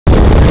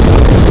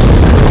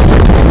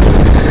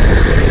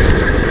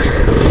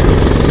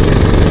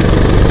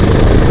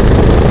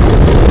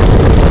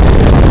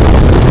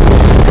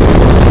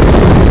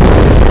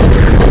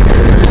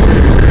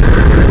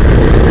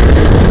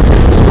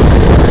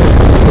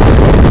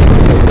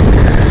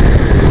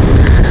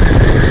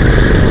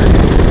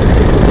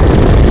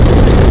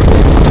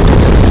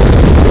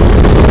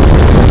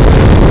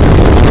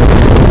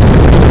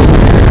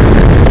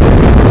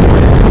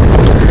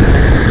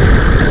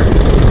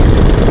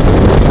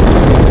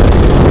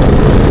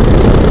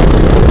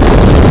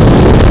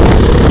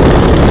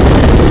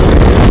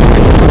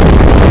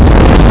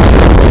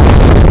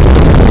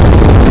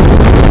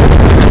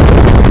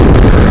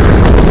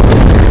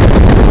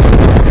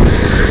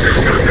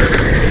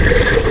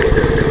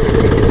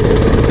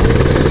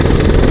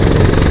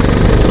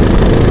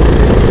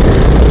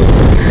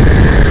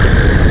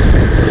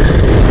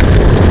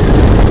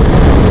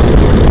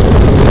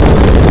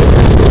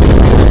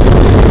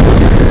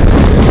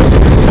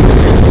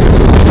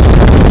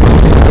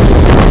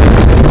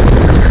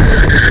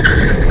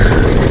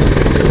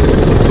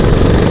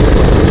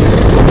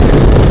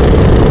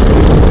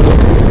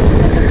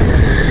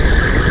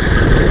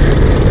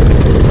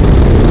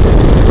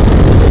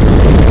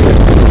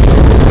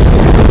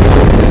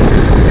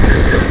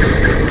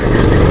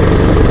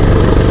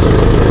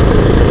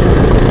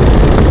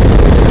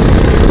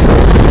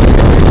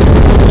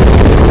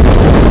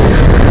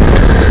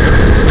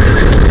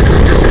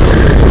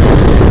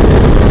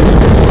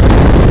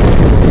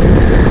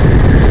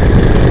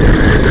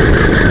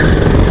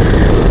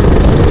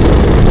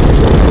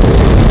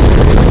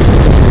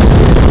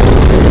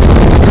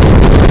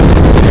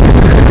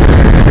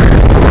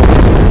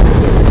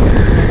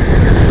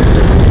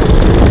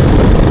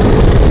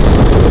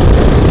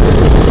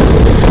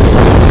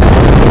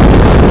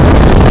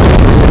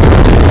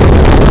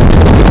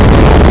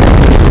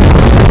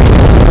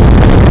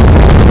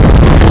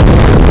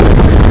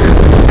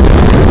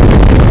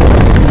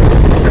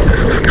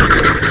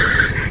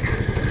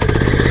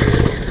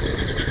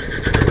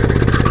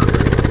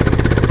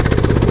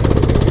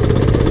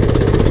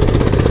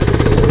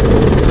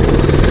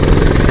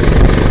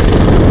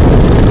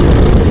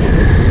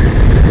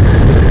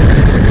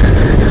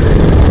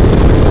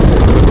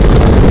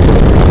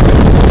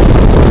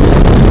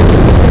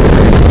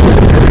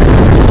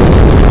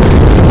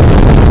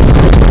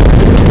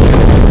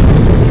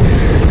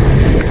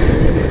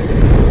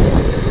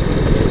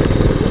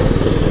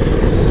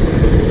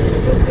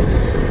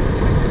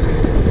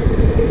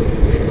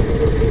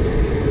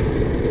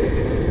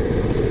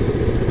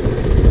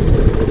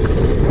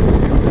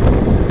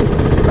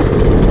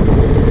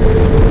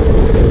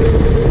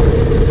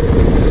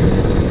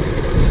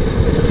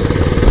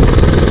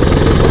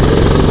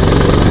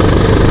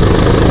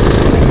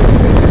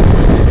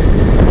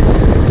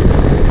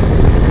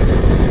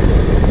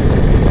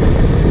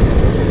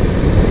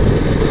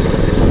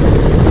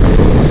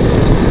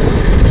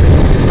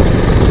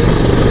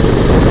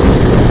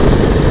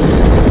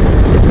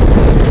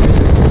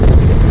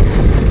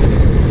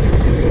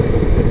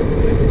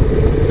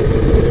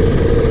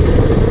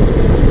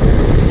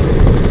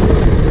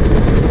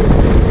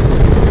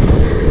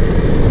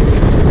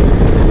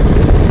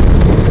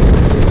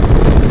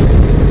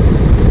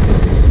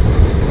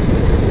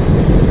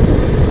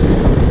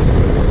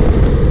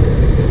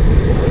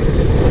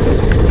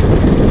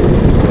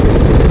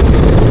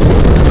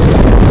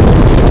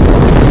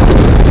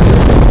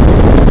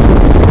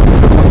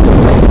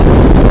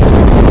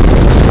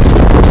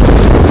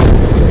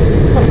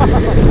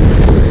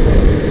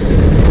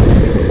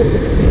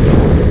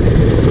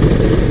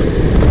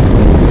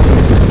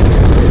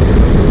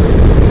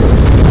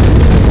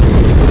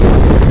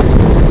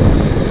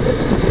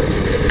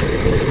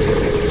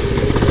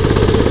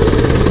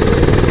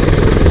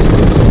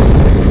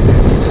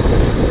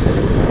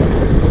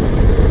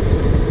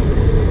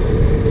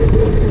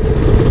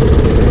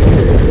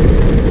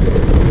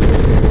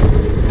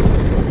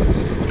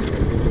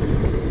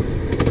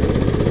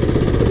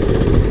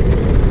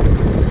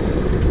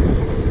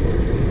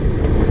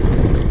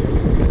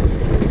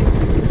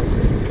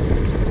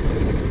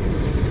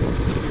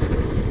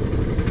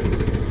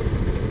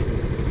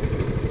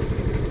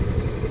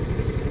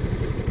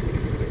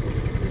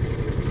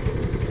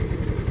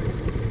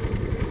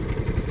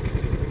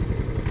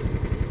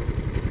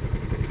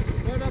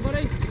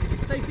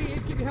Stay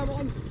seated, keep your helmet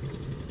on.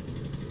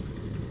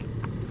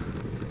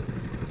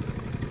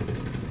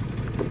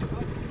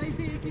 Stay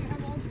seated, keep your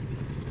helmet on.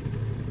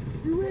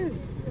 You win!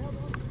 Keep your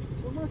helmet on.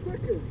 1 more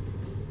second.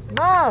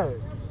 No!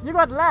 You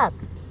got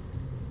lapped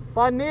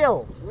by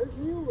Neil. Where's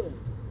Neil then?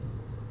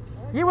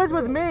 He was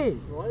with me. Right,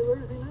 where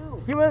is he now?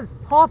 He was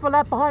half a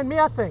lap behind me,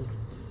 I think.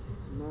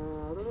 Nah,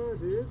 I don't know,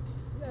 dude.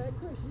 Yeah,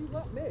 Chris, you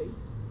lapped me.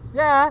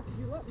 Yeah.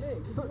 You lapped me.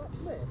 Did you lap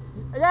Smith?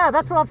 Yeah,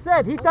 that's what I've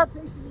said. He does.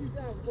 Chasing you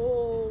down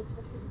all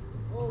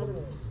the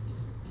way.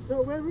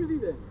 So where is he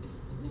then?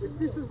 If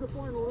this is the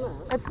final lap...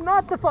 It's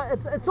not the.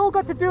 It's all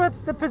got to do with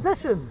the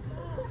positions.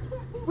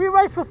 We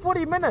raced for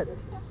 40 minutes.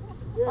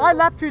 Yeah. I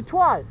lapped you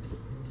twice.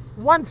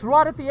 Once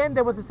right at the end,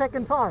 there was a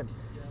second time.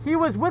 He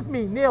was with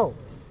me, Neil.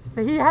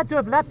 So he had to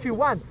have lapped you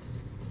once.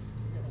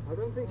 I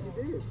don't think he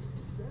did.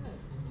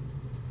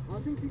 I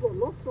think he got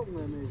lost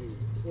somewhere maybe.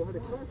 Or had a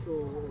crash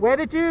or... Where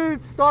did you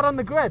start on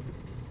the grid?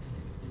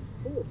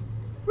 Fourth.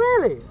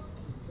 Really?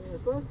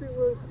 First it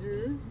was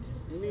you,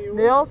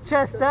 Neil,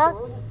 Chester.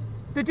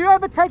 Did you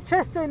overtake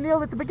Chester and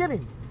Neil at the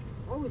beginning?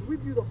 I was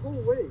with you the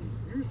whole way,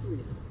 you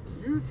three.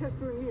 You,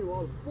 Chester and Neil, I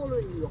was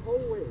following you the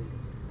whole way.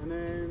 And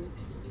then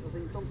I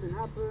think something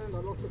happened, I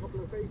lost a couple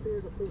of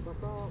faces, I pulled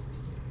back up.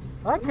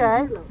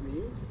 Okay. You lapped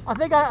me. I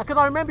think because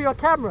I remember your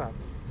camera.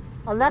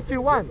 I lapped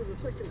you once. This was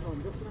the second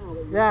time, just now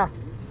that you Yeah. lapped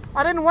me.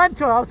 I didn't want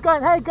to. I was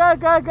going, hey, go,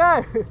 go,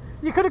 go.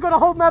 You could have got a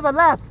whole nother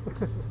lap.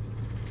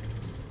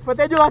 But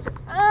then you're like,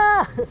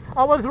 ah!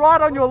 I was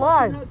right on your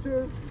line. I had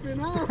to spin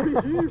out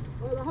with you.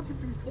 That happened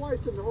to me twice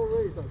in the whole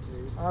race,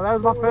 actually. Oh, that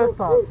was my first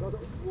time.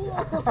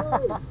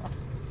 Whoa!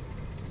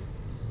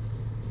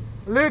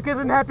 Luke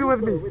isn't happy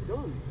with me. We're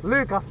done.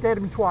 Luke, I scared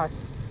him twice.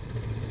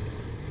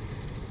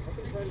 That's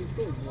a fairly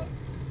good.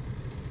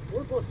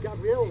 What about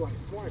Gabrielle like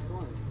twice,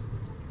 right?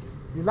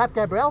 You lapped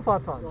Gabrielle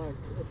 5 times. Like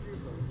a few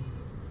times.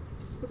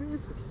 But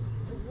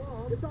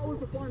if that was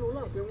the final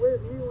lap, then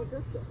where's Neil and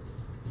Chester?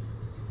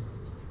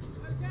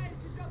 Okay,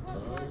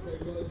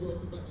 guys,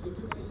 welcome back to the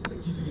pit.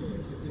 Thank you for your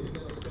patience. It's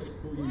now safe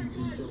for you to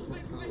jump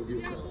back out of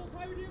your car.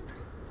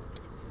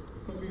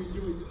 Hope you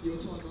enjoyed your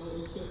time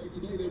on circuit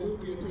today. There will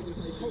be a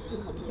presentation at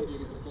the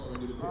podium at the far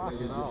end of the pit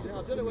lane. I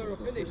don't know where I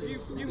finished.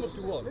 You must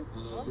have won. And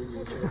I'll bring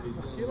you trophies.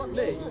 Do you like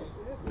me?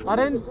 I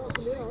didn't. Down for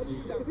a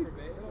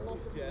bit and I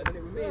lost you, and then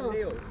it was me and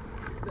Neil.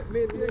 Me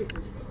and Neil.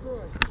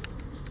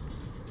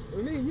 It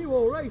was me and you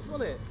all race,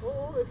 wasn't it?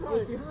 Oh, it's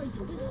right. Behind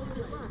you.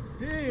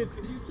 Dude,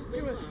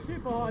 you were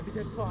super hard to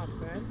get past,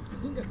 man. I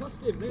couldn't get past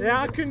him.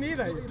 Yeah, I couldn't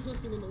either. I got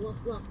past him in the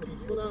last lap and he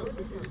spun out.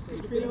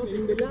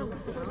 In the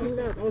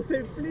last, I was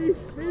saying, please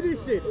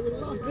finish it.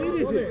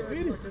 Finish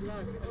it.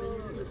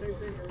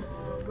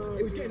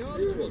 It was getting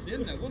harder towards the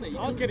end though, wasn't it?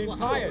 I was getting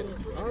tired.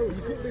 Oh,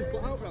 you couldn't move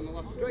foot out around the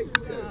last straight at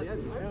the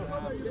end.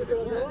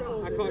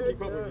 I can't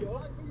keep up with you.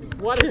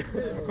 What? I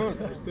can't.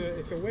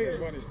 It's the way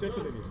advantage,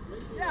 definitely.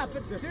 Yeah,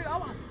 but dude, I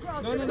was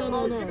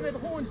No. giving it the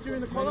horns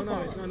during the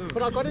qualifying. No.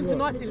 But I got into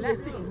nice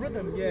elastic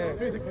rhythm. Yeah.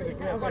 Through the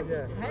I was like,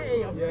 Yeah.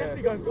 hey, I'm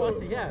definitely going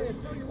faster. Yeah.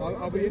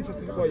 I'll be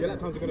interested. Well, your lap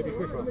times are going to be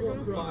quicker,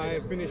 but I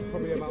finished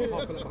probably about half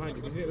a lap behind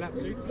you because you didn't lap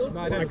me. No, I But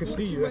I didn't. could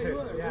see you ahead.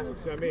 Yeah. Do you know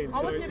what I mean?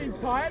 I was getting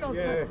tired,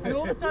 and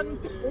all of a sudden,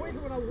 always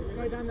when I would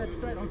go down that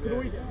straight, I could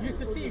always used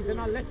to see you, then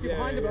I left you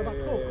behind him, I was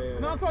like, cool. Yeah.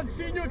 And then I started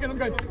seeing you again, I'm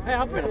going, hey,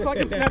 I better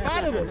fucking snap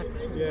out of this.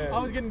 Yeah. I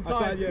was getting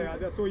tired.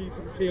 I saw you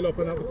peel off,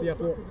 and obviously I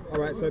thought,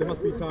 alright, so there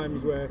must be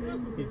times where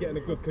he's getting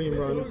a good clean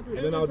run, and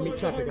then I would meet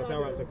traffic, I say,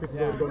 alright, so Chris has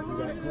already gone through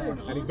that,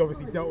 and he's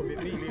obviously dealt with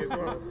it neatly as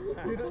well.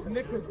 Dude,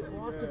 Nick was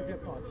faster to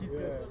get past, he's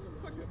good.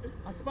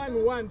 I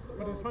spun once,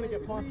 but I was trying to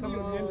get past someone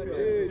on the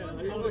infield.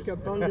 Dude, you look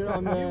at Bungit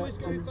on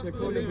the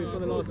corner before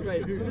the last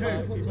straight.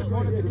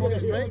 The corner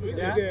straight?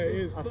 Yeah, it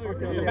is.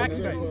 The back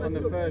straight. On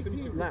the first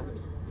lap,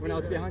 when I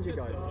was behind you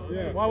guys.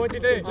 Yeah. Why, what'd you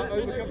do? I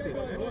overcut it.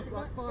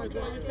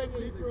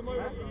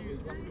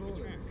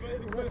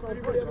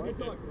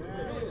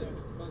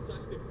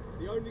 Fantastic.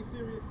 The only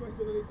serious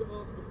question I need to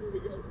ask before we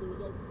get on to the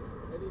results,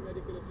 any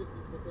medical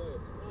assistance required?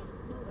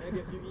 Maybe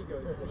a few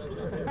egos.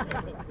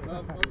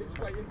 I'll get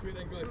straight into it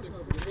then, guys. So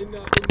in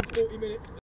 40 minutes.